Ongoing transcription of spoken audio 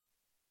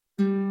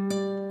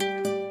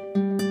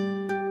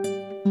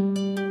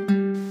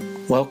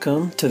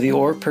Welcome to the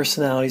Or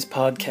Personalities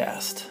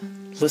podcast.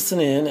 Listen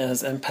in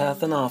as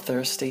empath and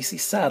author Staci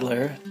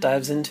Sadler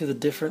dives into the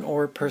different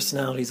Or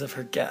personalities of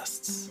her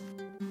guests.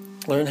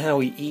 Learn how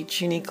we each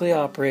uniquely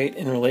operate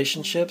in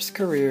relationships,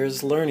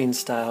 careers, learning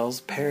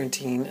styles,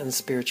 parenting, and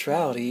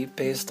spirituality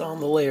based on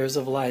the layers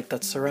of light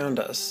that surround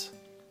us.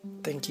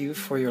 Thank you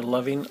for your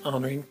loving,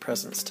 honoring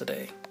presence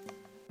today.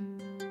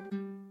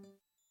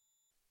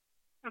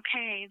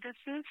 Okay, this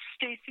is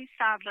Staci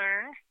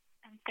Sadler,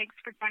 and thanks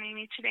for joining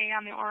me today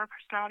on the Aura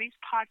Personalities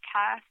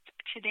podcast.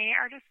 Today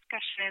our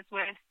discussion is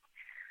with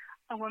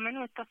a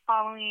woman with the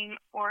following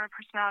Aura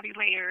personality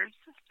layers.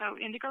 So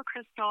indigo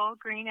crystal,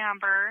 green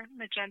amber,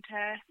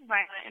 magenta,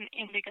 violet, and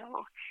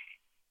indigo.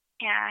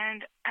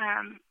 And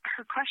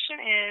her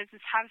question is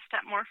how to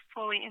step more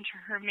fully into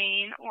her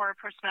main Aura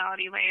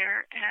personality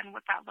layer and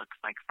what that looks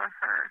like for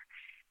her.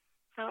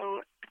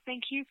 So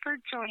thank you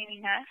for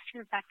joining us,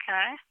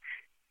 Rebecca.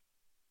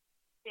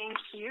 Thank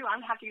you.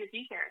 I'm happy to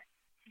be here.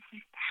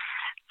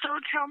 So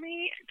tell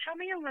me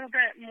a little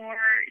bit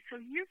more. So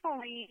you've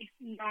only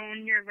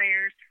known your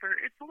layers for,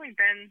 it's only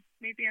been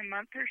maybe a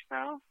month or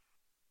so?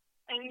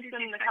 I think it's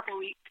been a couple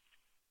weeks.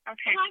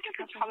 Okay. I guess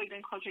it's probably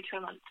been closer to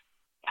a month.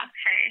 Yeah.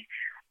 Okay.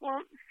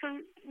 Well, so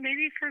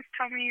maybe first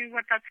tell me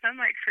what that's been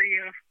like for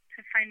you to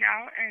find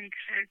out and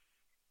to,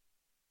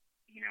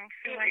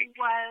 feel like... It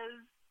was...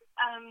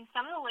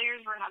 some of the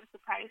layers were not a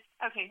surprise.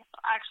 Okay,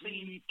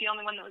 actually, the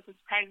only one that was a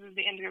surprise was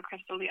the indigo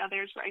crystal. The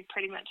others, I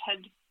pretty much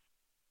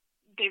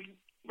they've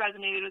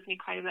resonated with me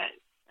quite a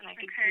bit, and I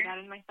could see that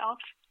in myself.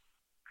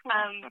 Cool.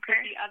 But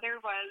the other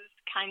was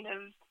kind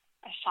of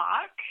a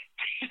shock.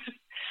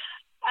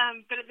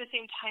 But at the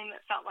same time,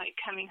 it felt like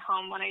coming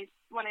home when I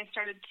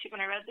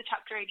read the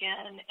chapter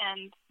again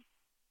and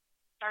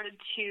started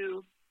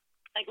to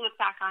look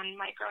back on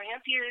my growing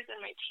up years and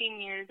my teen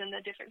years and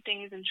the different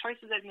things and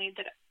choices I've made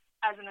that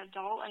as an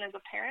adult and as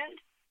a parent,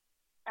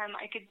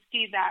 I could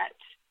see that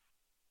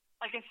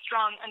like a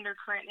strong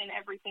undercurrent in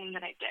everything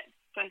that I did.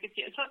 So I could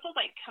see it. So it feels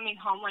like coming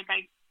home, like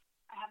I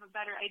have a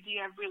better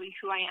idea of really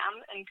who I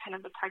am and kind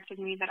of the parts of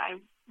me that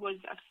I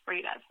was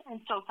afraid of and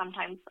still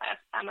sometimes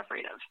I'm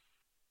afraid of.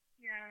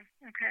 Yeah,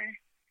 okay.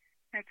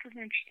 That's an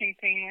interesting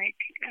thing,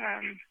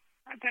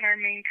 that our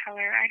main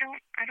color, I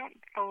don't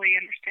fully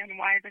understand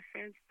why this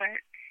is, but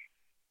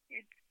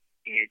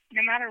it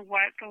no matter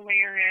what the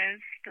layer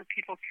is, for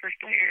people's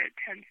first layer, it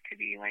tends to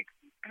be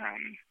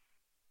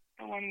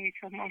the one we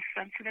feel most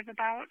sensitive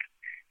about.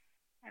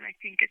 And I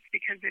think it's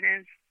because it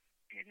is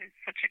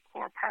such a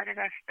core part of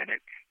us that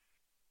it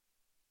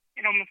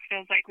almost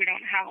feels like we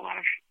don't have a lot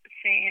of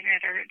say in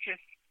it, or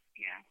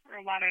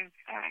or a lot of,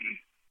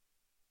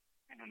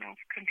 I don't know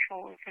if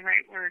control is the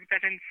right word,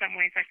 but in some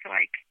ways I feel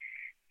like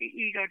the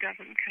ego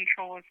doesn't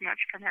control as much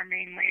from our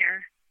main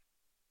layer.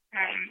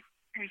 And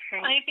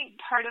I think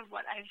part of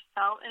what I've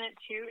felt in it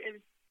too is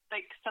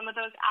some of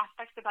those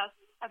aspects about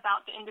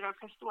the indigo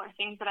crystal are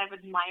things that I've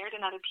admired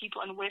in other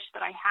people and wished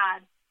that I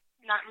had,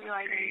 not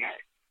realizing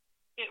that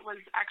it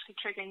was actually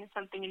triggering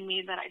something in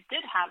me that I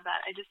did have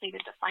that. I just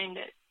needed to find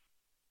it.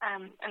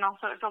 And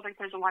also it feels like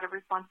there's a lot of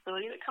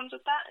responsibility that comes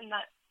with that, and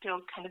that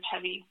feels kind of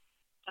heavy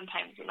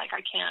sometimes, and feels like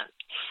I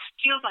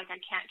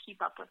can't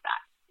keep up with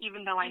that,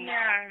 even though I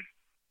know.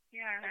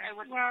 Yeah. I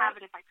wouldn't have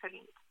it if I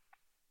couldn't.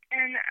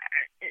 And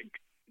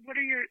when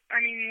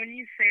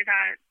you say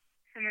that,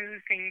 some of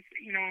the things,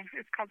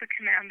 it's called the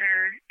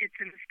commander, it's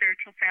in the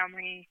spiritual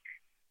family.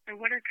 So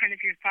what are kind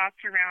of your thoughts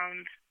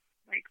around,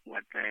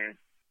 what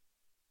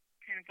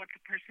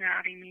the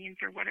personality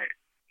means, or what is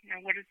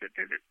it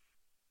that it,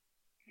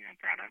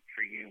 brought up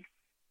for you?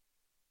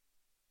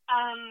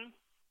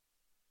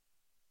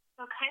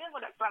 So kind of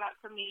what it brought up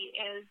for me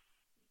is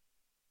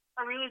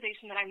a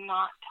realization that I'm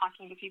not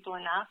talking to people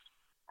enough.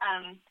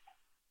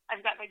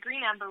 I've got my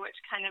green amber, which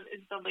kind of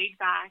is the laid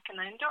back, and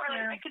I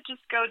I could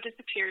just go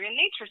disappear in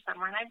nature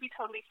somewhere, and I'd be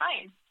totally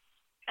fine.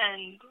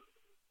 And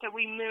so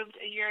we moved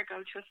a year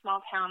ago to a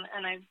small town,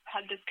 and I've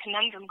had this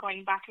conundrum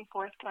going back and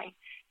forth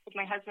with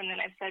my husband,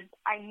 and I said,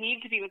 I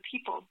need to be with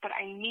people, but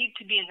I need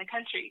to be in the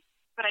country.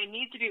 But I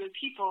need to be with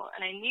people,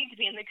 and I need to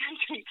be in the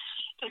country.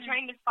 So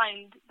trying to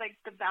find,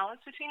 the balance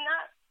between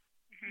that,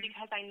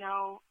 because I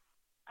know,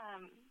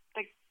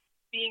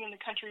 being in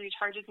the country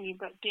recharges me,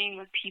 but being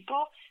with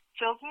people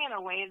fills me in a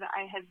way that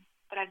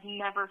I've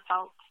never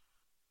felt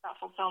that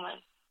fulfillment.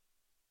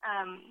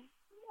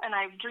 And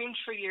I've dreamed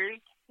for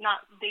years,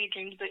 not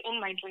daydreams, but in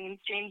my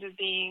dreams of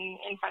being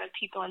in front of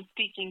people and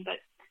speaking,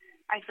 but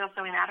I feel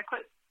so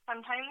inadequate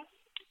sometimes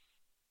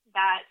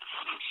that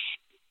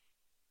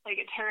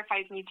it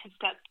terrifies me to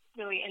step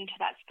really into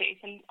that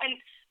space. And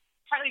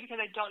partly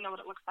because I don't know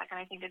what it looks like, and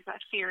I think it's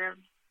that fear of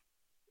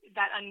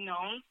that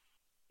unknown,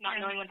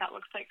 not knowing what that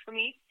looks like for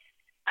me.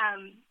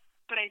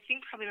 But I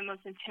think probably the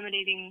most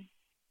intimidating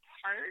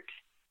part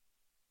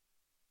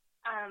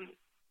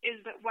is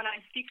that when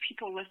I speak,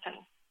 people listen.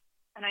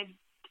 And I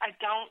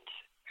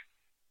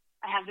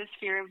have this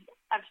fear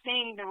of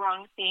saying the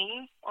wrong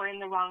thing or in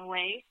the wrong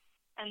way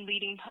and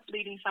leading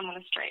someone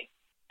astray,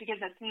 because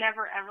that's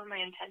never, ever my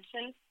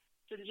intention.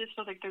 So it just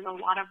feels like there's a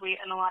lot of weight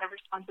and a lot of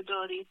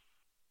responsibility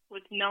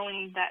with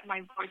knowing that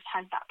my voice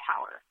has that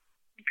power.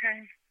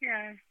 Okay,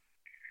 yeah.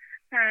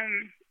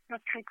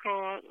 That's so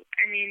cool.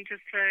 I mean,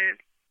 just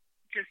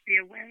the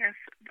awareness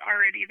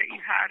already that you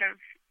had of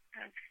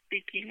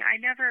speaking. I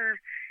never,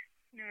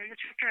 in the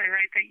chapter I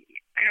write, that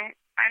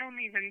I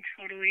don't even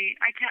totally,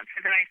 I can't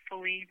say that I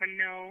fully even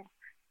know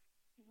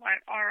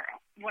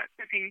what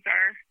the things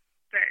are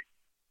that,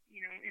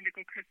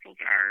 indigo crystals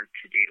are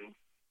to do.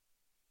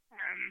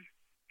 And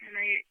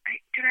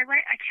did I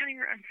write, I can't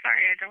even, I'm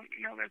sorry, I don't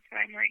know this,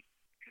 but I'm like,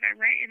 did I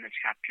write in the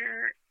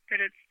chapter that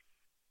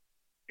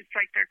it's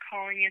like their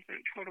calling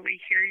isn't totally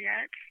here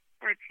yet,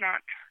 or it's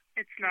not,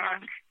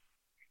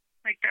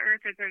 like the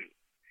earth isn't,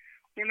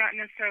 we're not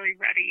necessarily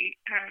ready.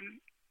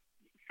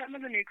 Some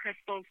of the new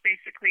crystals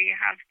basically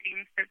have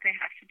things that they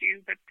have to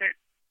do, but that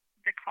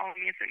the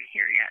calling isn't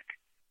here yet.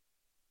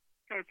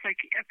 So it's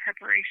like a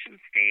preparation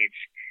stage.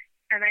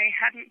 And I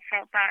hadn't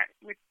felt that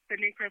with the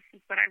new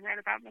crystals that I read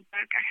about in the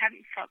book. I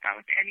hadn't felt that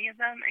with any of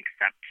them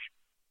except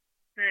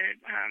the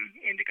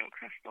indigo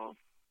crystals.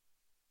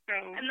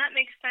 And that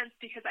makes sense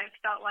because I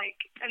felt like,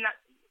 and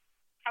that's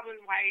probably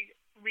why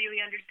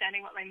really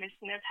understanding what my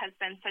mission is has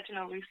been such an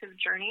elusive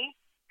journey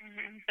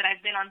that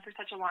I've been on for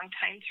such a long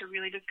time to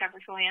really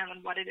discover who I am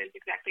and what it is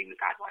exactly that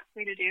God wants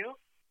me to do.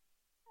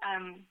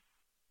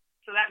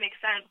 So that makes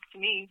sense to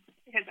me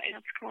because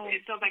cool.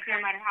 It feels like no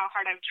matter how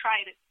hard I've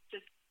tried, it's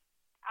just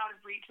out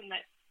of reach, and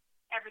that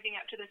everything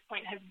up to this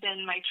point has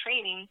been my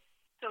training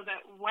so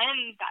that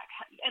when that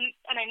comes,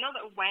 and I know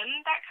that when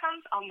that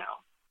comes, I'll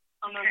know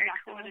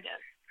exactly what it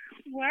is.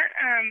 What,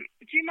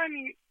 do you mind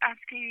me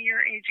asking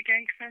your age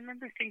again? Because I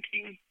remember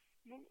thinking,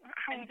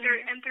 I'm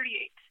 38.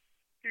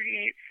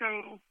 38,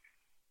 so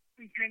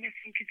I'm trying to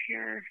think if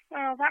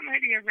that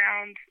might be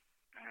around,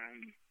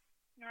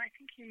 no, I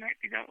think you might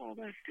be the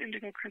oldest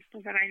indigo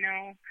crystal that I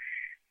know.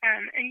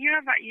 And you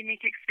have that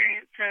unique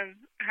experience of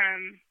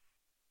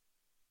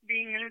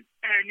being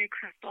a new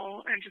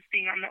crystal and just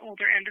being on the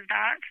older end of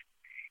that,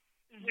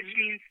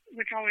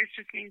 which always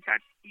just means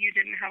that you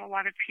didn't have a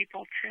lot of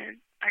people to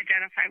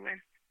identify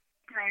with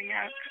growing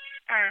up.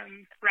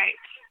 Right.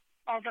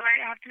 Although I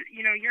have to,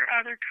 your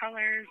other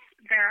colors,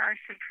 there are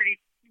some pretty,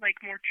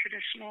 more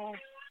traditional,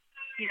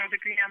 the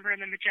green, amber,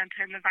 and the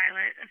magenta and the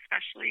violet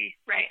especially.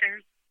 Right.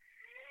 There's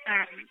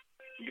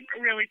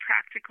really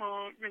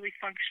practical, really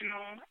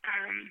functional.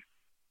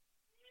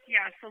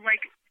 So,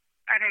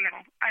 I don't know.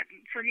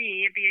 For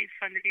me, it'd be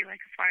fun to be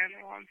like a fly on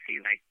the wall and see,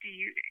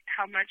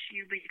 how much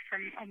you lead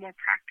from a more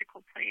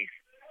practical place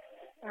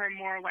or a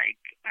more,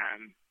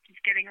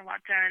 just getting a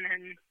lot done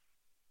and,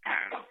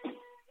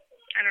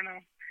 I don't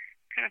know,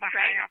 kind of a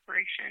high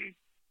operation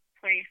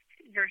place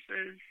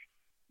versus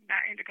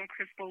that indigo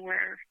crystal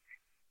where,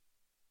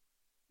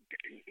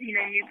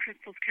 new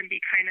crystals can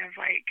be kind of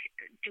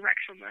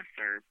directionless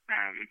or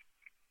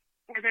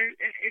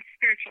it's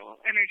spiritual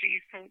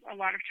energy. So a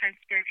lot of times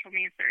spiritual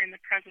means they're in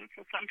the present.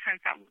 So sometimes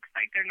that looks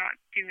like they're not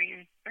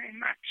doing very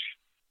much.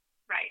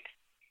 Right.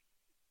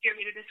 Do you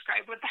want me to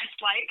describe what that's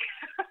like?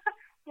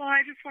 Well,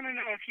 I just want to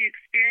know if you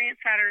experience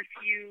that, or if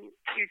you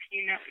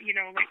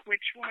know,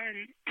 which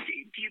one do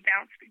you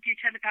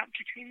tend to bounce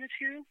between the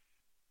two?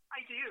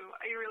 I do.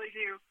 I really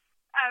do.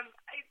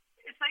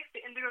 It's like the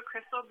indigo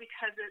crystal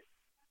because it's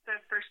the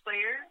first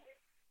layer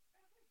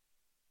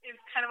is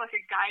kind of like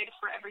a guide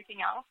for everything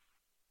else.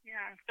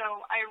 Yeah.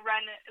 So I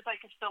run it's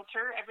like a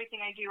filter. Everything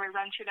I do, I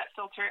run through that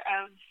filter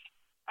of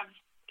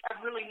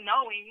really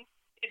knowing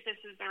if this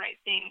is the right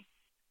thing.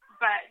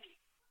 But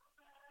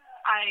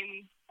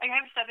I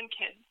have 7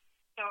 kids,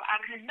 so out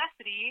of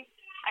necessity,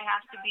 I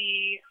have to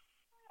be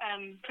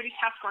pretty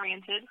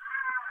task-oriented,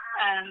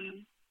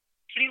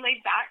 pretty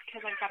laid back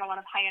because I've got a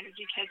lot of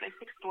high-energy kids. I have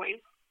 6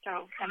 boys,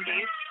 so some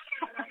days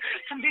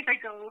I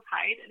go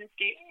hide and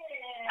escape.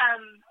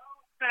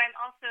 But I'm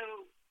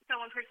also,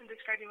 so one person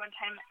described me one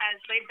time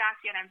as laid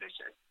back yet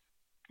ambitious.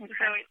 Okay.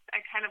 So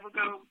I kind of will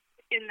go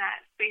in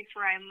that space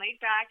where I'm laid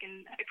back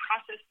and I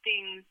process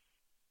things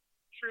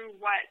through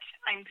what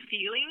I'm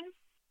feeling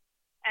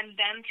and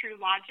then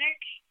through logic,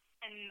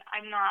 and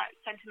I'm not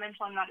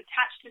sentimental, I'm not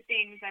attached to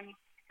things, and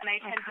I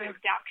tend to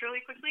adapt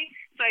really quickly.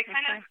 So I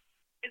kind of,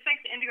 it's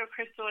like the indigo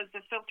crystal is the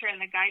filter and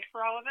the guide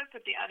for all of it,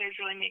 but the others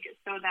really make it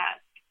so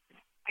that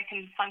I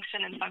can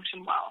function and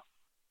function well.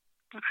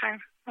 Okay,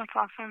 that's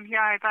awesome.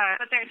 Yeah, I bet.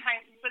 But there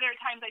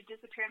are times I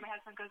disappear and my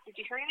husband goes, "Did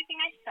you hear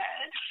anything I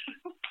said?"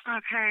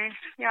 Okay,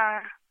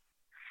 yeah.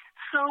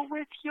 So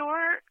with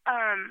your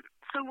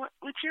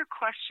with your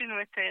question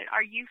with it,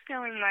 are you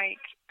feeling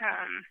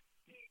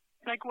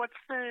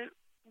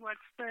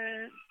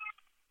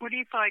what do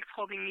you feel like is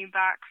holding you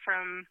back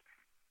from,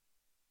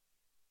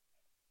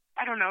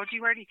 I don't know, do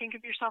you already think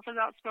of yourself as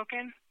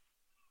outspoken?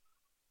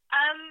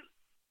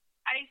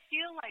 I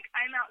feel like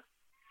I'm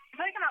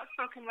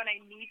outspoken when I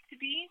need to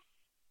be.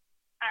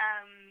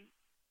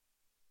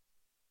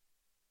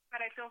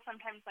 But I feel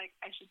sometimes like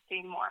I should say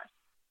more.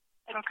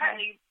 It's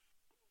partly,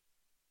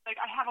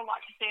 I have a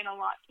lot to say and a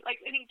lot. I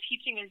think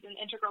teaching is an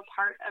integral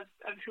part of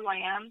who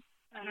I am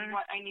and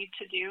what I need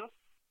to do.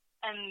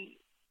 And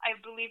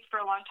I've believed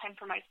for a long time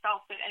for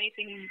myself that any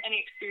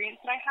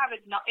experience that I have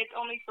it's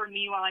only for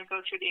me while I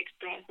go through the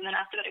experience, and then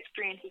after that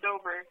experience is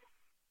over,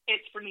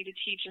 it's for me to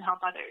teach and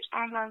help others.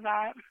 I love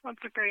that.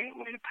 That's a great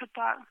way to put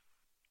that.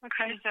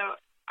 Okay. And so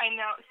I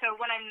know, so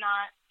when I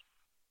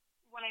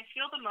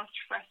feel the most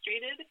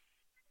frustrated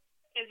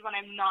is when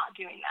I'm not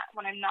doing that,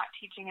 when I'm not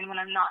teaching and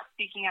when I'm not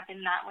speaking up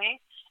in that way.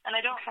 And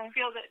I don't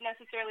feel that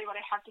necessarily what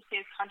I have to say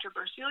is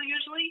controversial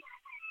usually,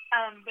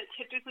 but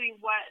typically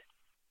what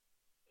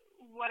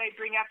I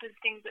bring up is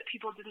things that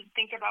people didn't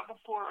think about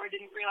before or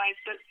didn't realize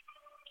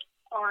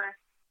or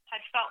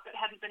had felt but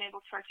hadn't been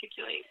able to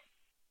articulate.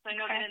 So I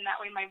know that in that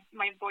way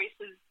my voice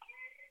is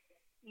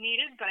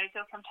needed, but I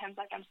feel sometimes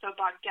like I'm so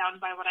bogged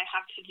down by what I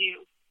have to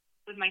do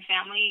with my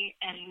family,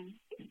 and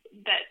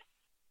that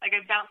like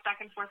I bounce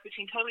back and forth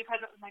between totally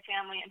present with my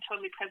family and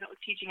totally present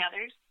with teaching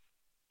others.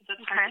 So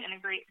it's hard to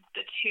integrate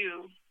the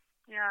two.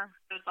 Yeah.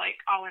 So it's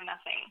like all or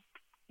nothing.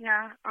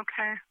 Yeah.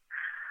 Okay.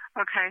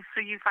 Okay.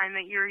 So you find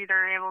that you're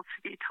either able to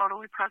be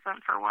totally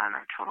present for one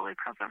or totally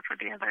present for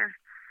the other.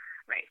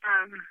 Right.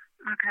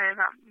 Okay.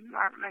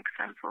 That makes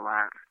sense a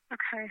lot.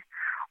 Okay.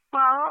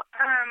 Well,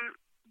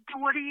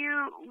 what do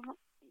you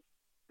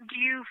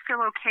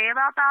feel okay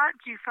about that?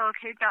 Do you feel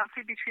okay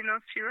bouncing between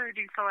those two, or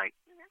do you feel like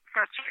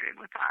frustrated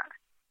with that?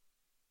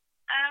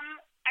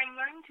 I'm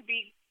learning to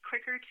be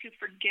quicker to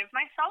forgive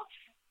myself,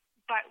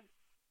 but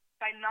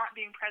by not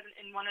being present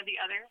in one or the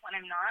other when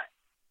I'm not.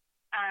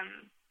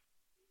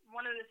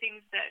 One of the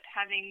things that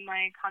having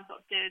my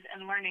consult did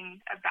and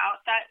learning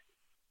about that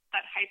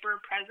hyper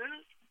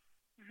presence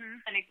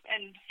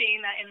and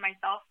seeing that in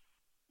myself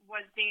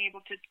was being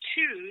able to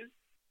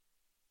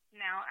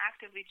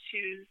actively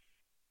choose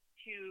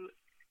to,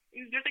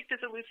 there's like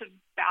this elusive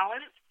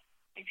balance.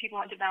 Like people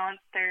want to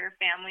balance their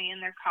family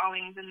and their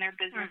callings and their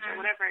business or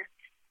whatever.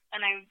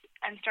 And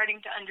I'm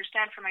starting to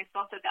understand for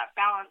myself that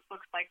balance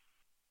looks like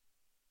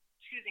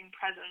choosing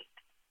presence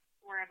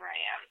wherever I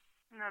am.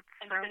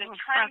 Instead of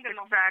trying to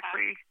multitask.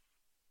 Exactly.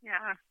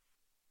 Yeah.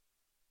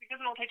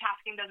 Because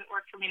multitasking doesn't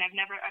work for me, and I've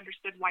never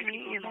understood why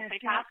people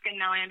multitask, and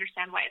now I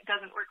understand why it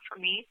doesn't work for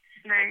me.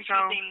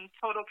 Choosing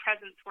total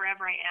presence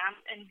wherever I am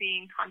and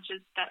being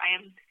conscious that I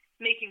am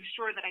making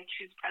sure that I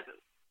choose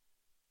presence.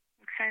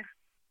 Okay.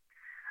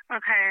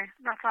 Okay,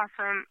 that's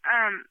awesome.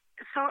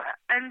 So,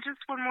 and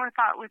just one more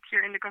thought with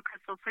your indigo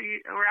crystal. So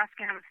we're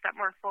asking how to step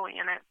more fully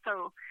in it.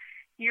 So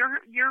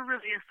you're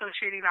really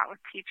associating that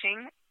with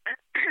teaching,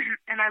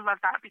 and I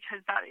love that because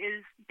that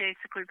is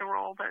basically the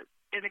role that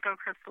indigo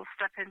crystals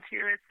step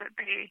into. It's that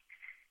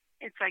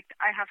it's like,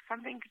 I have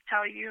something to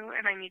tell you,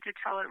 and I need to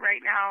tell it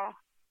right now.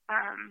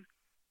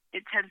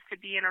 It tends to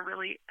be in a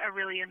really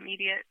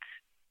immediate,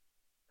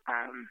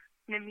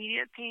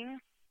 thing,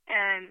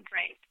 and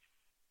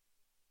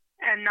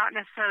and not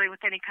necessarily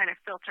with any kind of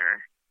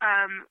filter.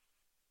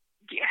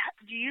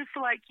 Do you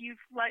feel like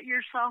you've let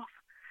yourself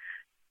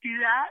do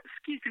that?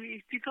 Excuse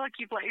me. Do you feel like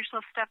you've let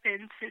yourself step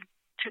in to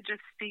just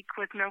speak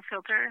with no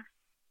filter?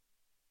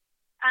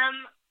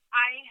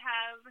 I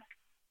have,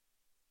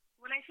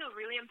 when I feel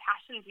really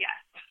impassioned,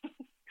 yes.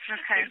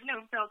 Okay. There's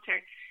no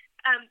filter.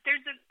 I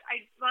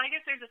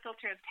guess there's a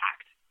filter of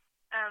tact.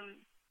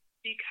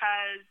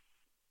 Because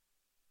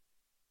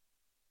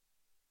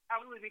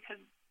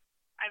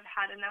I've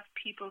had enough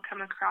people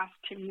come across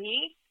to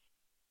me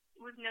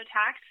with no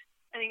tact.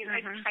 I think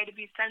I try to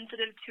be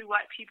sensitive to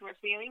what people are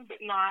feeling,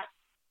 but not,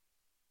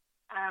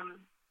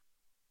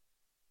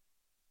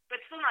 but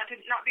still not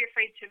be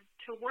afraid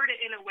to word it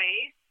in a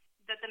way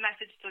that the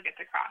message still gets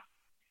across.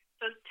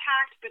 So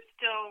tact, but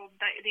still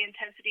the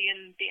intensity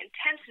and the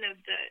intention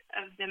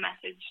of the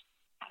message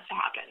has to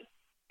happen.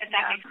 If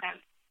that makes sense.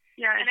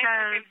 Yeah, and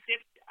I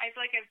feel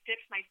like I've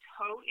dipped my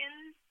toe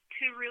in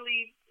to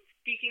really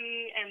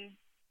speaking and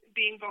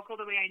being vocal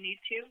the way I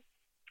need to.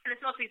 And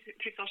it's mostly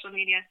through social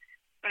media,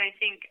 but I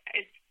think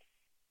it's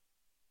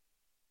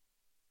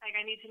like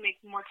I need to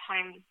make more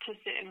time to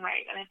sit and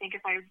write. And I think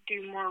if I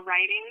do more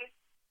writing,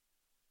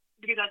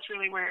 because that's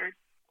really where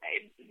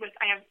I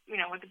have,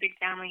 with a big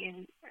family,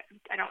 and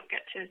I don't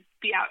get to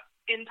be out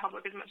in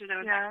public as much as I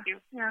would like to.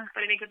 Yeah.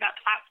 But I think with that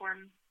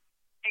platform,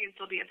 I can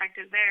still be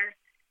effective there,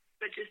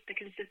 but just the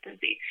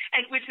consistency.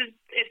 And which is,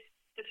 it's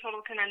the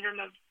total conundrum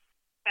of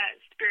that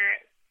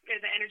spirit,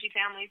 the energy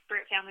family,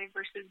 spirit family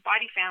versus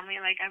body family.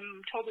 Like,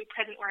 I'm totally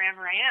present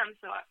wherever I am,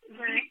 so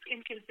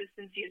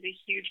inconsistency is a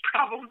huge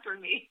problem for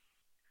me.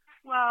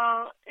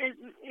 Well,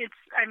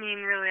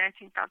 really, I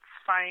think that's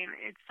fine.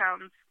 It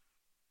sounds,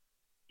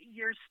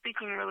 you're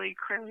speaking really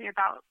clearly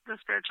about the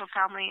spiritual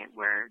family,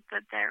 where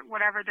that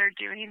whatever they're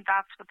doing,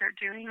 that's what they're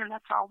doing, and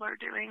that's all they're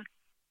doing.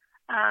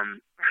 And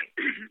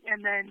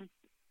then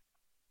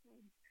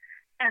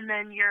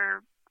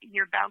you're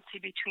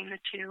bouncy between the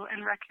two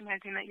and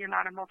recognizing that you're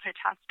not a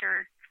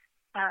multitasker.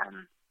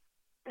 And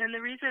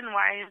the reason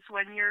why is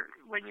when you're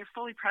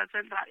fully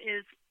present, that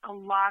is a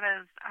lot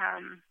of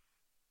I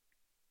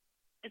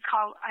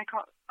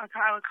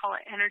would call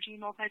it energy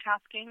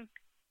multitasking.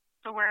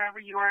 So wherever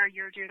you are,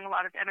 you're doing a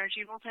lot of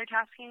energy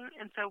multitasking.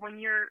 And so when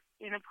you're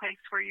in a place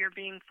where you're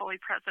being fully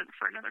present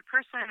for another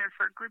person or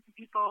for a group of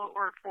people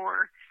or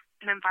for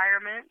an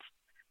environment,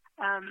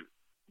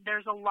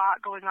 there's a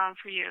lot going on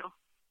for you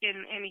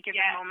in any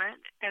given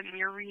moment, and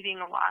you're reading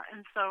a lot.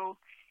 And so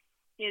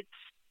it's,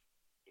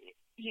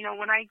 you know,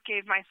 when I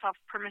gave myself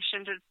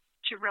permission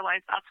to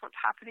realize that's what's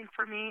happening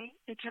for me,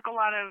 it took a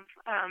lot of,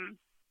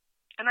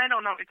 and I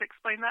don't always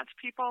explain that to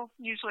people.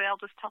 Usually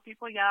I'll just tell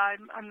people,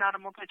 I'm not a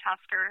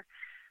multitasker.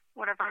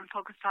 Whatever I'm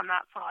focused on,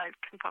 that's all I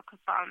can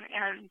focus on.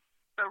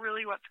 But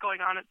really what's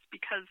going on, it's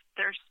because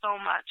there's so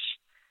much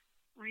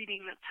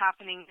reading that's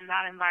happening in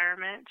that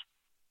environment,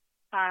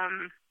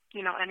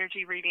 you know,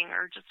 energy reading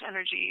or just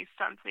energy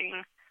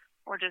sensing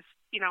or just,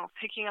 you know,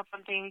 picking up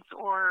on things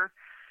or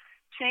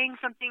saying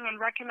something and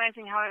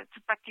recognizing how it's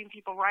affecting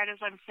people right as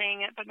I'm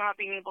saying it, but not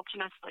being able to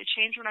necessarily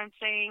change what I'm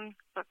saying,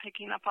 but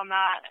picking up on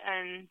that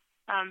and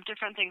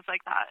different things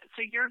like that.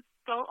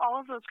 So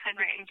all of those kinds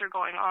of things are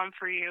going on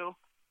for you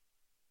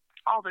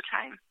all the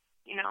time,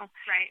 you know?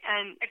 Right.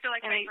 And I feel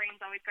like my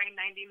brain's always going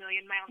 90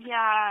 million miles an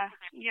hour.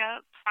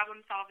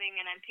 Problem solving,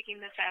 and I'm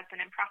picking this up and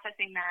I'm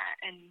processing that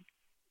and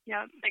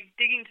like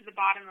digging to the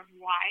bottom of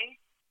why,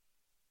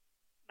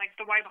 like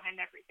the why behind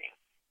everything.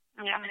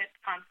 Yeah. And it's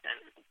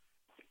constant.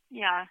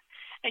 Yeah.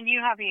 And you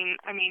having,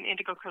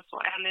 indigo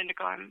crystal and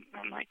indigo,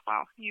 I'm like,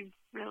 wow, you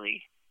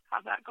really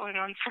have that going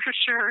on for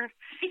sure.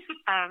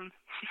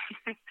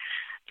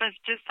 But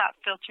just that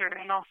filter,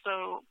 and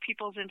also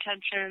people's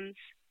intentions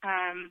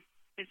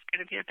is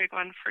going to be a big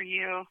one for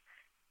you.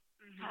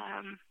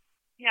 Mm-hmm.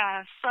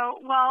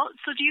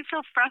 So do you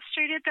feel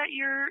frustrated that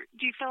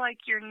do you feel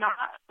like you're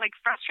not, like,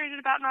 frustrated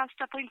about not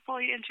stepping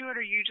fully into it,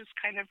 or you just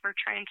kind of are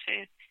trying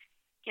to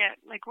get,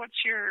 like, what's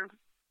the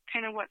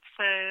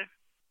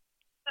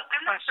So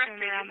I'm not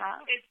frustrated. Around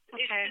that?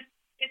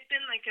 It's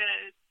been like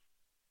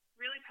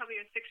probably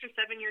a 6 or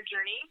 7 year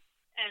journey,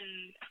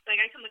 and like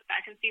I can look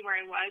back and see where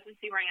I was and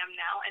see where I am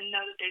now, and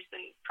know that there's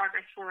been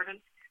progress forward. And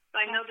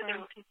so I know that there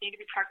will continue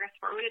to be progress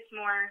forward. It's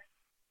more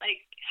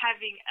like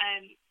having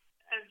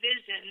a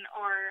vision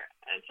or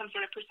some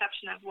sort of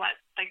perception of what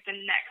like the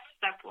next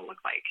step will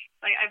look like.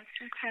 Like I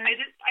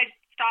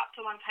stopped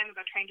a long time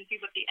ago trying to see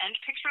what the end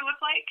picture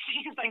looked like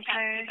because I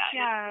can't do that.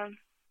 Yeah.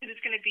 Because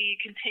it's going to be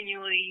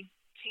continually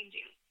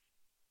changing.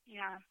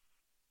 Yeah.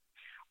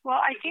 Well,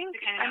 I think,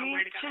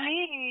 to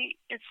me,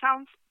 it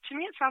sounds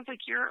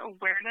like your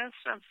awareness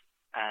of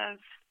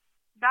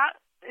that,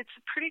 it's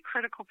a pretty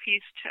critical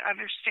piece to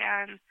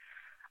understand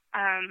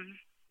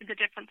the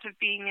difference of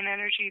being in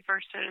energy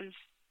versus,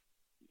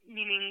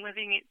 meaning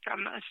living it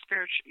from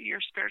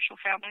your spiritual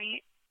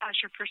family as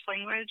your first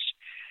language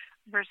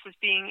versus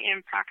being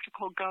in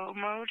practical go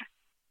mode.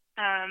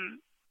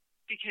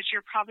 Because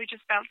you're probably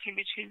just bouncing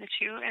between the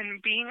two,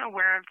 and being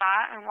aware of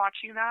that and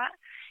watching that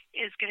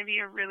is going to be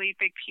a really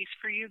big piece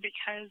for you,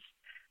 because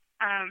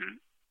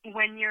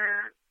when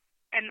you're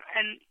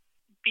and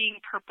being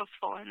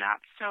purposeful in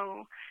that,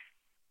 so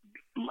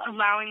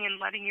allowing and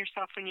letting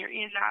yourself when you're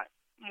in that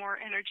more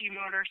energy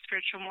mode or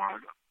spiritual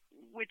mode,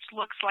 which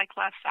looks like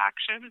less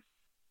action,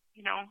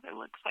 you know, it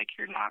looks like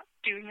you're not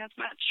doing as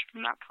much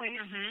from that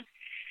place. Mm-hmm.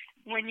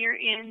 When you're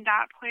in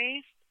that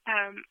place,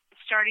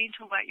 starting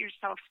to let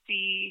yourself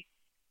see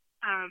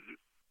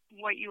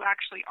what you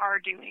actually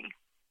are doing,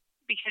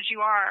 because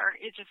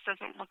it just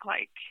doesn't look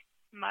like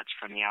much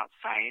from the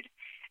outside,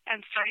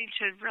 and starting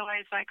to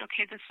realize, like,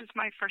 okay, this is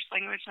my first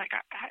language. Like,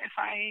 if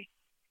I,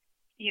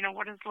 you know,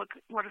 what does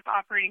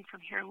operating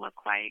from here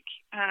look like?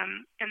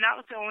 And that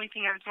was the only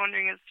thing I was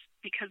wondering, is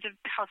because of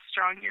how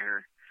strong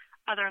your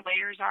other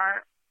layers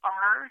are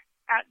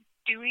at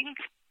doing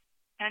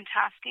and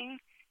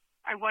tasking.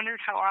 I wondered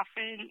how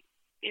often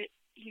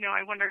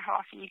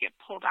you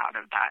get pulled out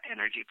of that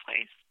energy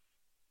place.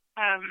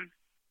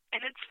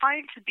 And it's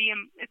fine to be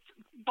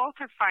both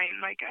are fine.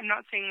 Like, I'm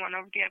not saying one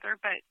over the other,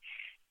 but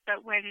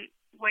when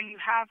you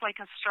have like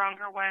a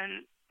stronger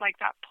one like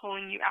that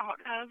pulling you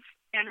out of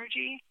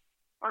energy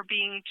or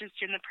being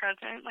just in the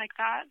present like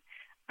that,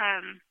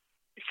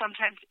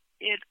 sometimes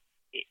it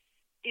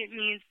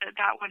means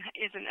that one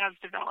isn't as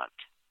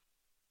developed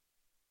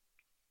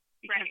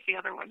because the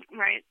other one,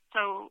 right?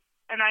 So,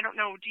 and I don't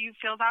know, do you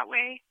feel that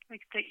way,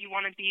 like that you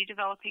want to be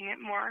developing it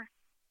more?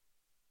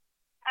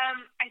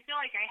 I feel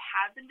like I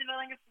have been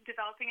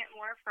developing it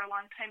more for a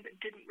long time, but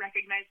didn't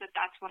recognize that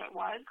that's what it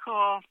was.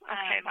 Cool.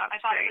 Okay, I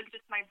thought it was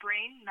just my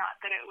brain, not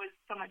that it was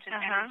so much an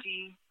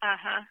energy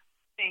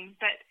thing.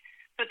 But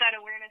that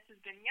awareness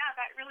has been,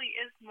 that really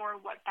is more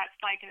what that's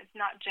like, and it's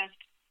not just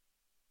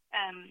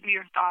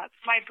your thoughts.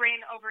 My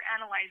brain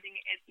overanalyzing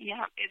it.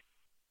 It's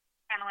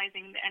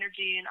analyzing the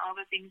energy and all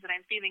the things that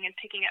I'm feeling and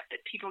picking up that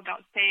people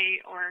don't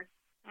say or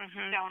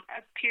don't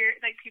appear,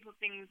 like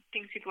things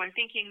people are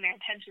thinking, their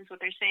intentions, what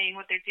they're saying,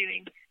 what they're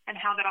doing, and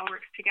how that all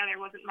works together.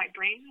 Wasn't my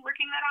brain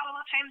working that out all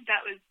the time?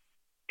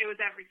 It was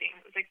everything.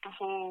 It was like the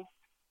whole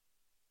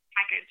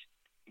package.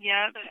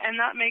 Yeah, and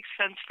that makes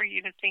sense for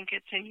you to think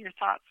it's in your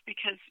thoughts,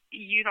 because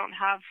you don't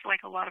have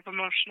like a lot of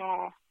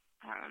emotional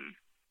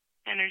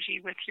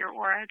energy with your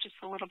aura, just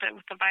a little bit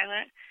with the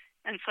violet.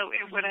 And so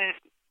it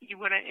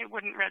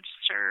wouldn't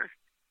register.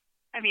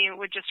 I mean, it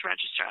would just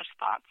register as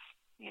thoughts.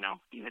 You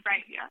would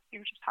think,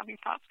 you're just having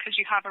thoughts because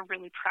you have a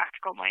really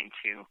practical mind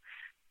too.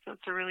 So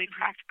it's a really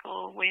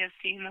practical way of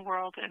seeing the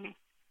world and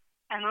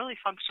really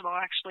functional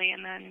actually.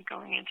 And then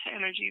going into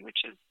energy,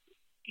 which is,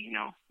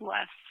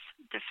 less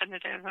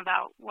definitive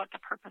about what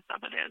the purpose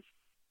of it is.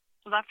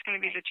 So that's going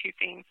to be the two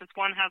things. Is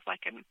one has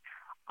like an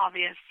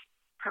obvious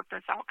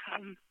purpose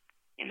outcome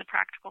in the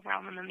practical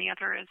realm, and then the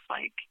other is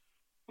like,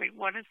 wait,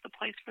 what is the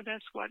place for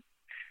this? What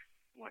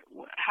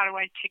how do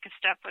I take a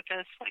step with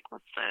this? Like,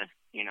 what's the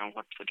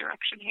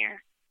direction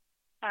here?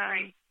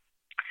 Right.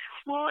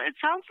 Well, it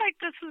sounds like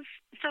it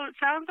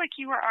sounds like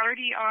you were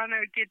already on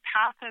a good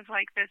path of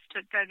like this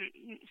to then,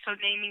 so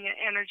naming it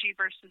energy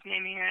versus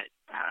naming it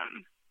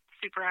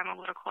super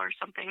analytical or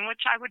something,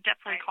 which I would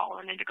definitely call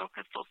an indigo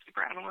crystal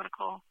super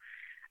analytical.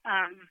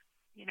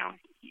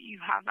 You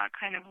have that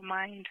kind of a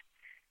mind.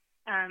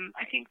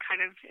 I think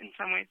kind of in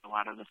some ways a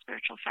lot of the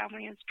spiritual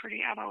family is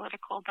pretty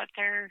analytical, but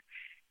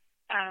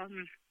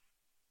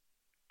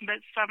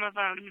but some of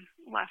them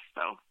less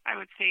so. I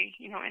would say,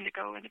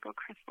 indigo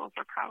crystals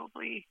are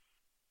probably,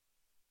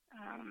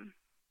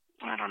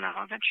 I don't know,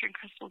 venturing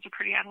crystals are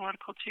pretty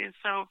analytical too.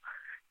 So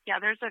yeah,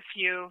 there's a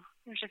few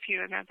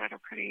in there that are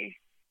pretty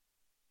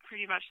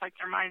much like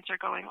their minds are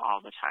going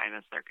all the time.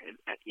 It's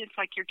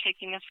like you're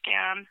taking a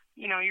scan,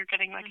 you're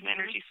getting like an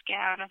energy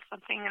scan of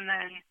something, and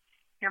then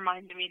your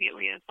mind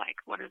immediately is like,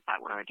 what is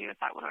that? What do I do with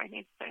that? What do I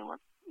need to say?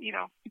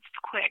 It's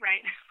quick.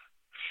 Right.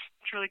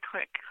 It's really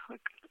quick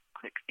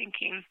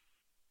thinking.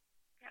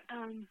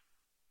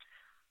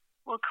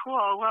 Well,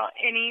 cool. Well,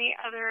 any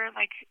other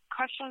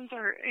questions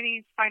or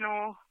any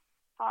final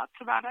thoughts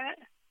about it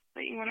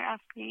that you want to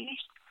ask me?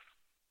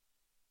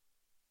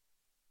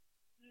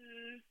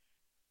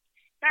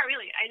 Not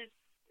really. I just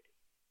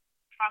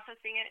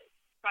processing it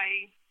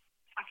by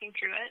talking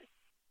through it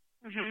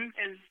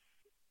is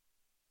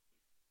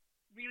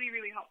really,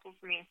 really helpful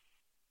for me.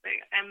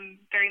 I'm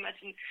very much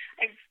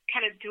I've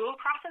kind of dual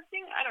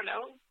processing. I don't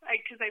know,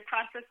 because I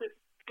process it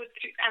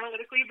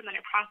analytically, but then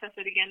I process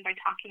it again by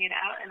talking it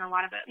out, and a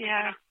lot of it,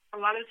 a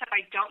lot of the stuff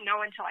I don't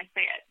know until I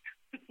say it.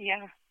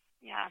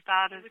 Yeah,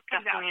 that is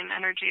definitely an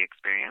energy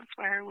experience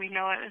where we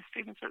know it as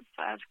soon as it's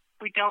said.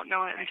 We don't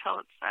know it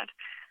until it's said,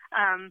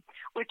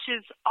 which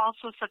is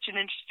also such an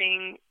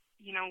interesting,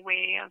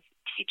 way of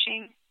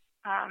teaching,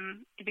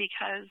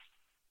 because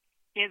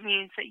it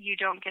means that you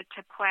don't get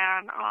to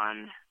plan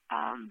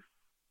on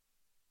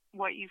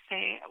what you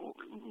say,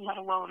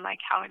 let alone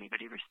how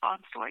anybody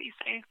responds to what you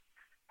say.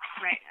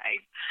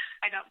 Right.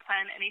 I don't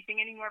plan anything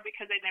anymore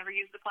because I never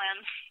use the plan.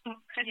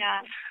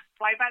 Yeah.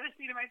 Fly by the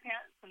seat of my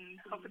pants and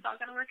hope it's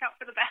all going to work out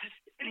for the best.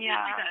 It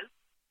usually does.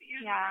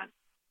 Yeah.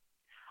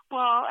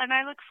 Well, and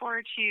I look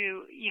forward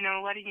to,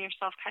 letting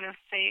yourself kind of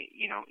say,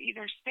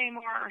 either say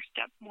more or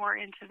step more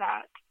into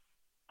that.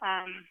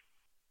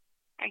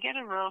 I get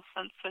a real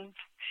sense of,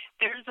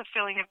 there's a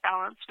feeling of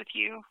balance with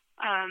you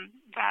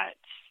that,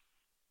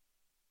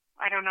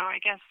 I don't know, I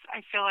guess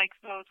I feel like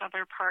those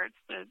other parts,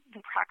 the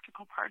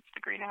practical parts,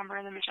 the green amber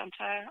and the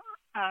magenta,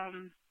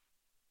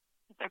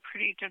 they're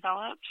pretty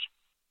developed.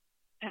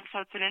 And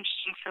so it's an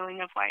interesting feeling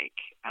of I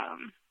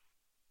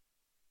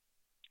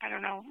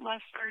don't know,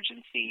 less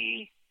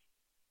urgency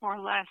or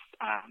less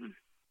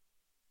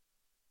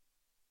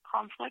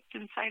conflict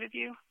inside of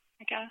you,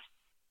 I guess.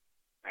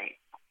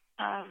 Right.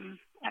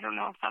 I don't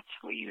know if that's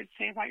what you would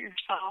say about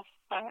yourself,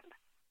 but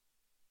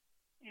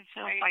it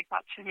feels like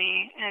that to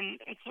me, and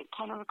it's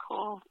kind of a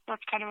cool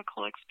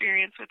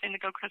experience with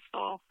indigo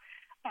crystal,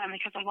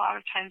 because a lot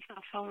of times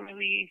they'll feel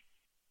really,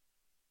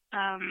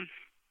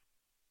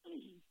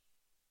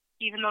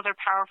 even though they're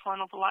powerful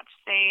and have a lot to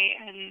say,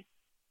 and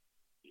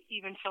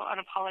even feel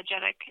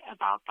unapologetic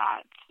about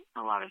that,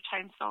 a lot of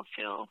times they'll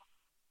feel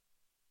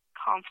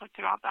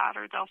conflict about that,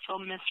 or they'll feel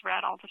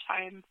misread all the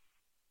time.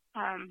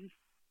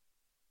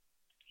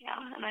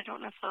 And I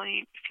don't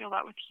necessarily feel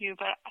that with you,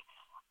 but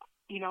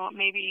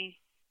maybe.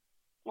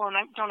 Well, and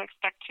I don't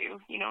expect to,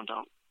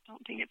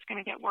 don't think it's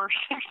going to get worse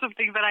or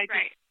something, but I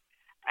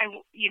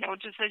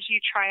just as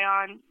you try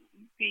on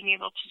being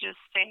able to just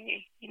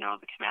say,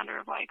 the commander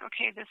of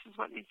okay, this is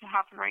what needs to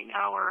happen right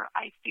now, or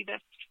I see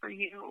this for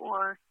you,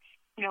 or,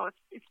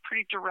 it's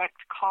pretty direct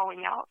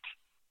calling out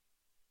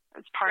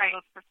as part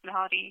of the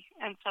personality.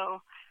 And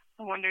so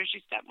I wonder as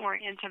you step more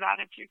into that,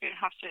 if you're going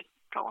to have to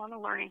go on a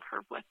learning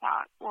curve with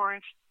that, or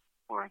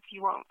if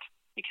you won't,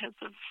 because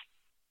of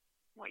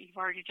what you've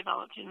already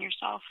developed in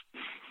yourself.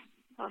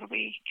 So it'll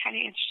be kind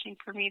of interesting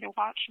for me to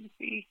watch and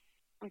see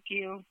with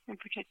you in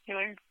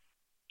particular.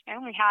 I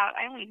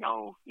only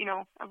know,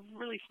 a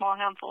really small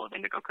handful of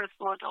indigo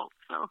crystal adults,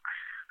 so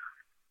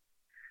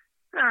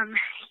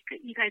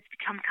you guys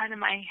become kind of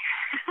my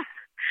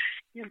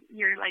you're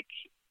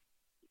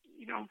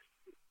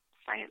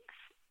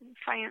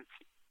science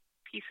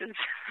pieces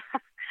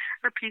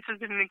or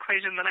pieces in an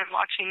equation that I'm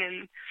watching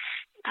and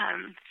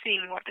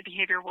seeing what the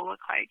behavior will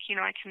look like.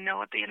 I can know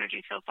what the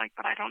energy feels like,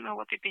 but I don't know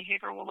what the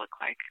behavior will look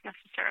like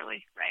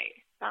necessarily. Right.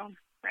 So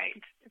Right.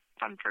 It's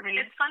fun for me.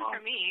 It's fun for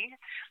me.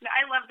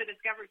 I love the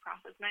discovery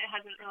process, and it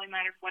hasn't really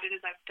mattered what it is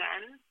I've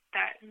done.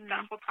 That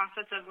whole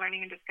process of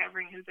learning and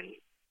discovering has been,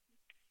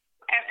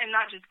 and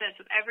not just this,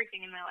 with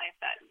everything in my life,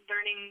 that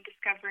learning,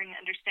 discovering,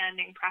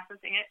 understanding,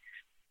 processing it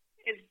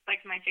is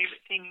like my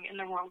favorite thing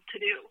in the world to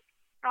do.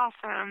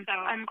 Awesome. So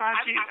I'm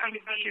glad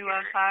you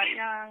love that.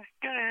 Yeah,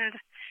 good.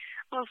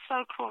 Well,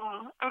 so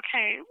cool.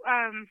 Okay.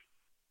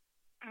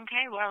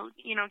 Okay, well,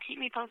 keep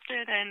me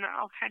posted, and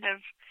I'll kind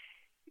of,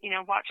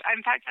 watch.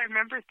 In fact, I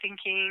remember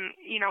thinking,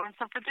 and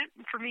so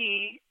for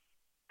me,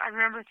 I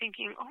remember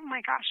thinking, oh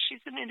my gosh,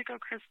 she's an indigo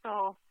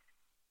crystal,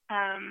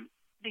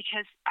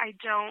 because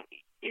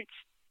it's,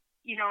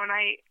 and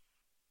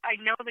I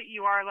know that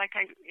you are, like,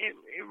 it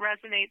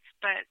resonates,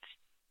 but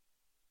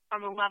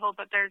on the level,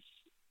 but there's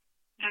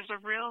a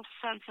real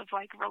sense of,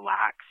 like,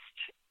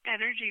 relaxed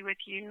energy with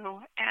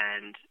you,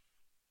 and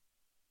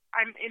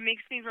it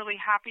makes me really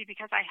happy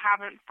because I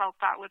haven't felt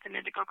that with an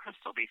indigo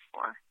crystal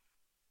before,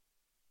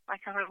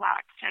 like a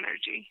relaxed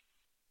energy.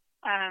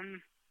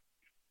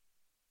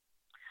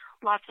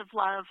 Lots of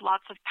love,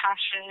 lots of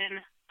passion.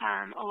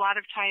 A lot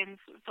of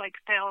times, it's like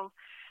they'll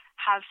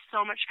have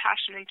so much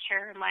passion and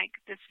care, and like,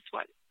 this is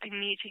what I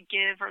need to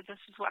give, or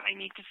this is what I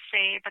need to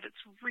say, but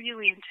it's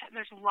really intense.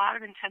 There's a lot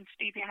of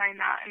intensity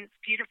behind that, and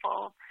it's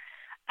beautiful.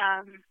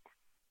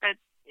 But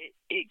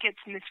it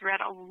gets misread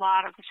a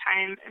lot of the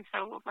time, and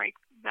so like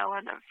they'll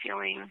end up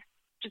feeling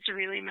just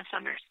really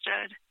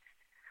misunderstood.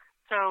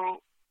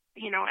 So,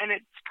 and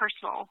it's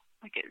personal.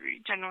 Like, it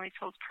generally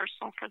feels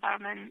personal for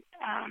them, and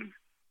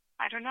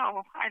I don't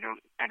know. I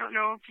don't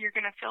know if you're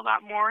going to feel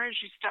that more as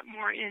you step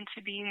more into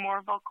being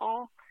more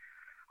vocal,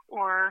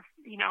 or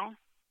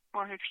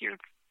or if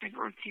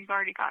you've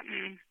already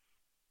gotten.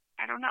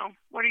 I don't know.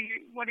 What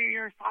are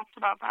your thoughts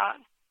about that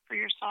for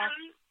yourself?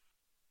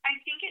 I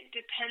think it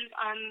depends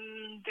on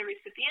the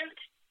recipient,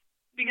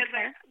 because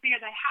I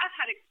have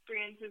had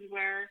experiences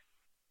where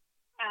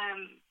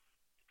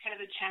kind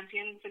of a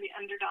champion for the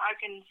underdog,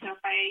 and so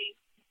if I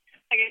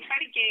try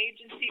to gauge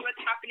and see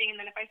what's happening,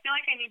 and then if I feel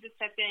like I need to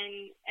step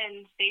in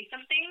and say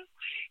something,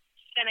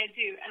 then I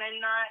do, and I'm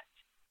not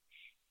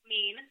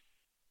mean,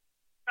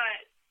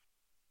 but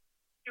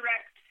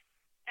direct,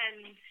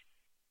 and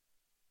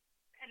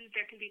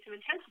there can be some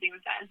intensity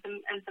with that,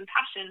 and some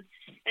passion.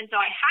 And so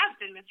I have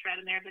been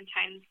misread, and there have been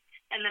times,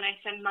 and then I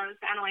spend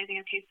months analyzing,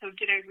 okay, so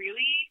did I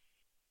really,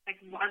 like,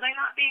 was I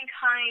not being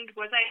kind?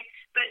 Was I,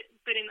 but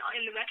in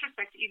the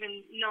retrospect,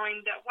 even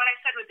knowing that what I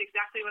said was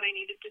exactly what I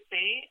needed to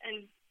say,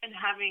 and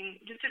having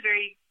just a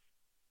very,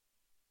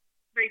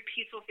 very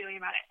peaceful feeling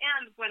about it.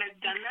 And when I've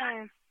done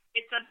that,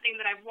 it's something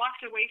that I've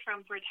walked away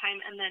from for a time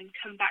and then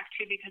come back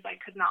to because I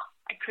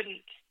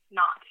couldn't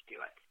not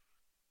do it.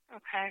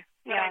 Okay.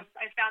 Yeah.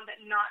 But I found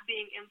that not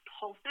being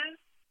impulsive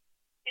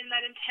in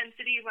that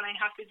intensity when I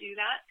have to do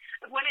that,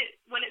 when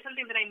it's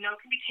something that I know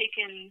can be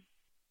taken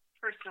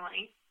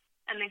personally,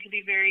 and then can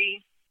be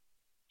very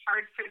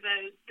hard for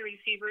the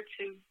receiver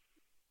to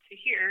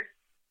hear,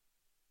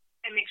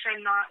 and make sure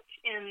I'm not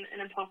in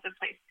an impulsive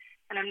place,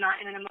 and I'm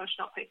not in an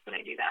emotional place when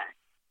I do that.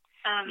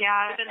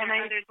 Yeah, but then and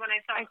I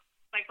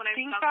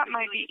think that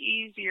might be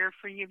easier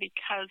for you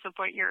because of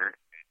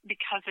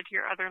because of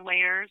your other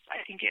layers.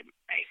 I think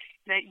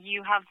that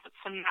you have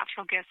some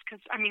natural gifts,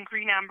 because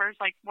green ambers,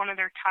 like, one of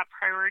their top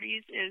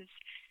priorities is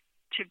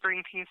to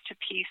bring things to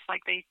peace.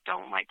 Like, they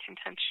don't like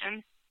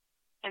contention,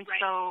 and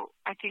so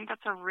I think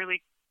that's a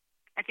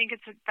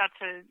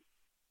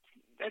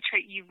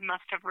trait you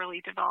must have really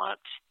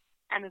developed,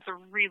 and is a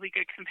really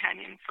good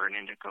companion for an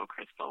indigo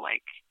crystal.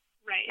 Like,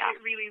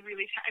 it really,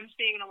 really. I'm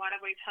seeing in a lot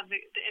of ways how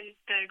the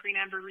green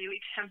amber really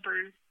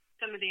tempers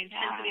some of the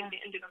intensity of the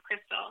indigo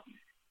crystal.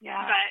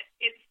 Yeah. But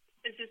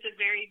it's just a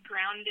very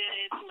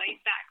grounded,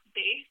 laid-back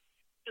base,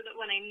 so that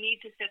when I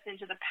need to step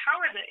into the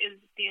power that is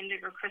the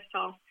indigo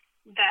crystal,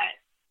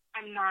 that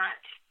I'm not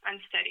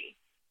unsteady.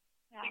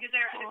 Yeah, because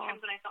there are other times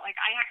when I felt like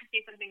I have to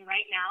say something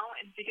right now,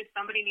 and because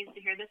somebody needs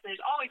to hear this, and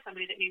there's always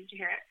somebody that needs to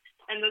hear it.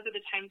 And those are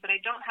the times that I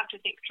don't have to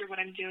think through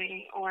what I'm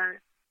doing, or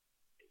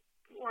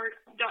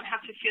don't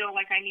have to feel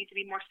like I need to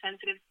be more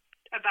sensitive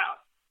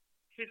about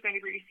who's going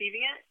to be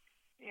receiving it.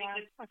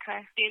 Yeah.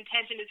 Okay. The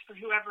intention is for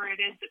whoever it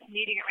is that's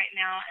needing it right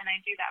now, and I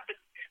do that.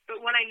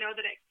 But when I know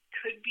that it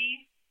could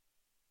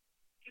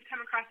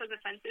come across as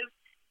offensive,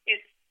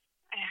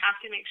 I have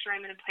to make sure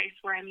I'm in a place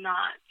where I'm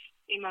not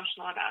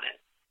emotional about it.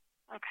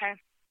 Okay.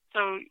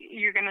 So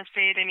you're going to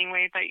say it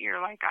anyway, but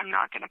you're like, I'm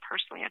not going to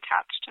personally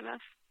attach to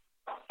this.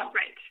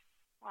 Right.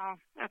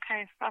 Wow.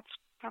 Okay. That's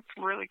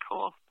really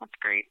cool. That's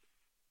great.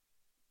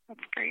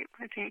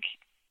 I think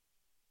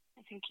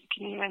you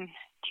can even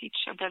teach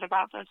a bit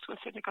about this with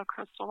indigo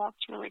crystal.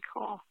 That's really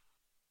cool.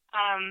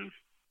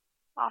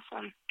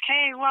 Awesome.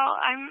 Okay.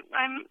 Well,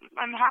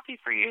 I'm happy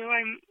for you.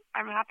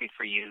 I'm happy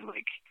for you,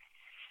 like,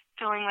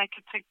 feeling like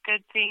it's a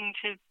good thing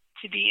to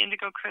be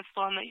indigo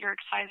crystal, and that you're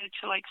excited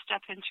to, like,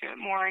 step into it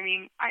more.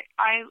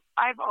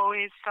 I've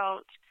always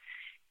felt,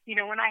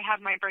 when I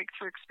had my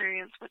breakthrough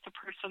experience with the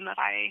person that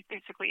I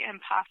basically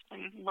empathed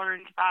and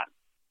learned that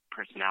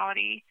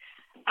personality,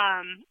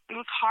 it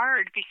was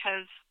hard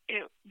because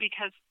it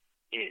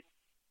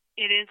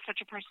is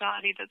such a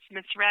personality that's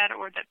misread,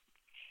 or that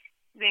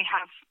they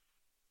have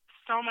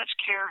so much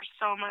care,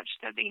 so much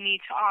that they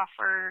need to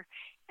offer,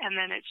 and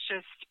then it's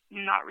just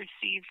not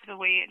received the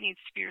way it needs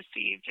to be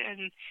received.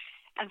 And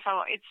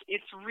so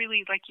it's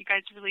really like you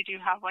guys really do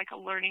have like a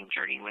learning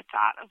journey with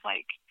that, of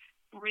like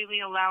really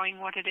allowing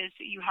what it is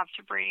that you have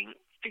to bring,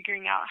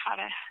 figuring out how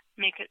to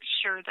make it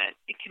sure that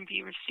it can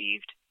be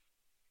received.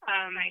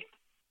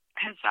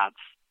 Because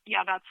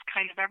that's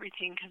kind of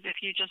everything. Because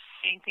if you just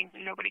saying things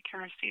and nobody can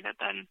receive it,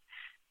 then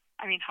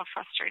I mean, how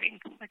frustrating!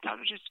 Like that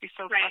would just be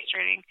so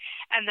frustrating.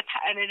 And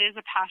it is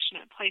a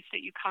passionate place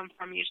that you come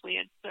from.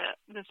 Usually, it's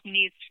this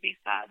needs to be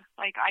said.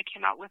 Like I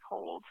cannot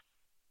withhold.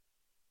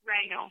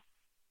 Right. You know,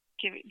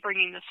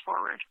 bringing this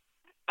forward.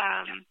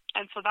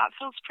 And so that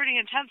feels pretty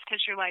intense,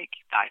 because you're like,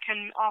 that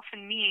can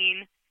often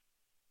mean,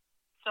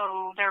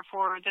 so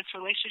therefore this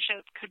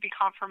relationship could be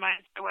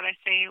compromised by what I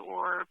say,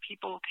 or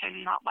people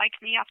can not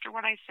like me after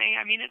what I say.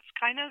 I mean, it's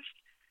kind of,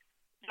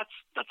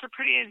 that's a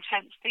pretty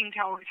intense thing to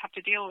always have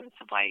to deal with,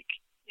 of like,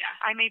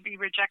 I may be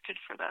rejected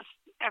for this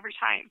every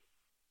time.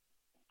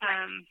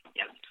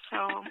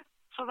 So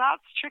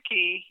that's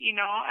tricky, you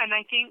know, and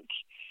I think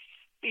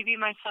maybe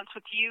my sense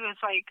with you is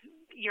like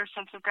your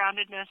sense of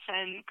groundedness,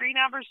 and green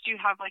ambers do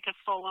have like a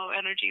solo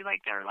energy,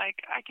 like they're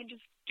like, I can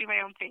just do my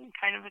own thing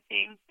kind of a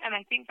thing. And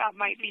I think that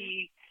might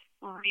be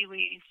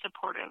really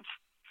supportive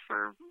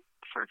for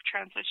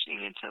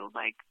transitioning into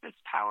like this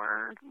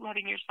power,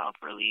 letting yourself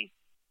really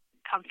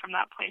come from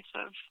that place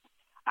of,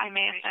 I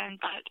may offend,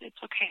 but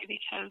it's okay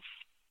because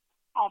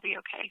I'll be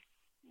okay,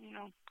 you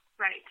know?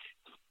 Right.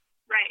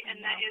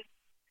 And that is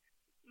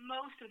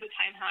most of the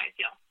time how I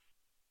feel.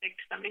 Like,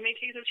 somebody may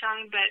take this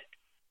wrong, but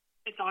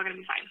it's all going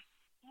to be fine.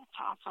 That's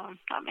awesome.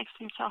 That makes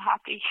me so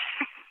happy.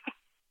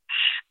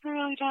 It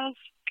really does.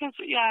 Because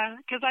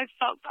I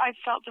felt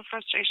the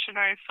frustration,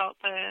 or I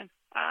felt the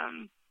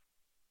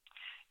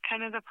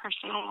kind of the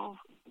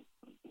personal,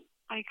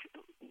 like,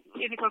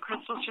 indigo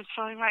crystals just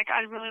feeling like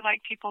I really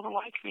like people to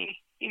like me,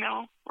 you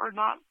know, or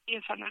not be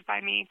offended by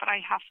me, but I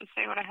have to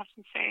say what I have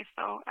to say.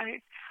 So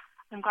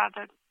I'm glad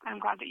that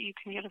you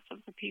can get a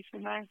sense of peace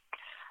in there.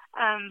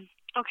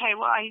 Okay,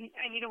 well, I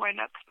need to wind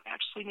up. I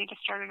actually need to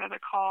start another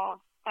call.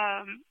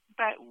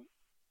 But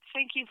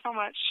thank you so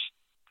much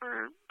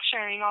for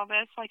sharing all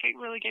this. Like, it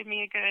really gave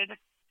me a good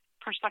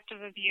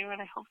perspective of you,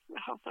 and I hope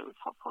it was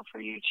helpful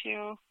for you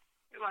too.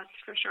 It was,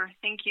 for sure.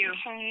 Thank you.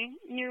 Okay,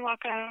 you're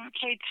welcome.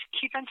 Okay,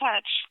 keep in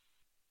touch.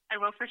 I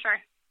will, for sure.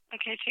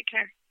 Okay, take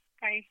care.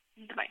 Bye.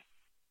 Bye.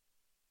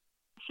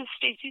 This is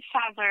Staci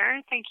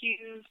Sadler. Thank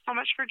you so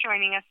much for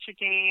joining us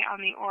today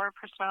on the Aura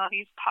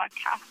Personalities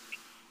podcast.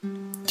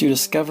 To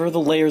discover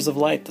the layers of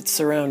light that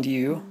surround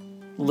you,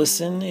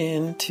 listen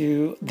in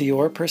to the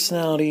Aura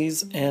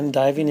Personalities and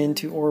Diving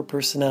into Aura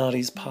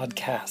Personalities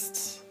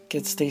podcasts.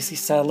 Get Staci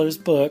Sadler's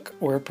book,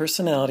 Aura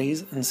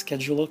Personalities, and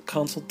schedule a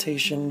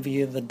consultation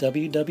via the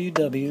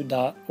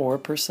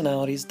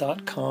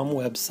www.aurapersonalities.com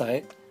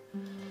website,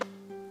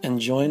 and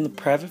join the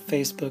private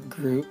Facebook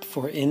group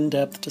for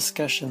in-depth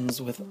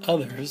discussions with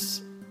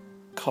others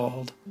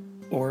called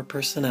Aura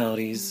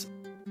Personalities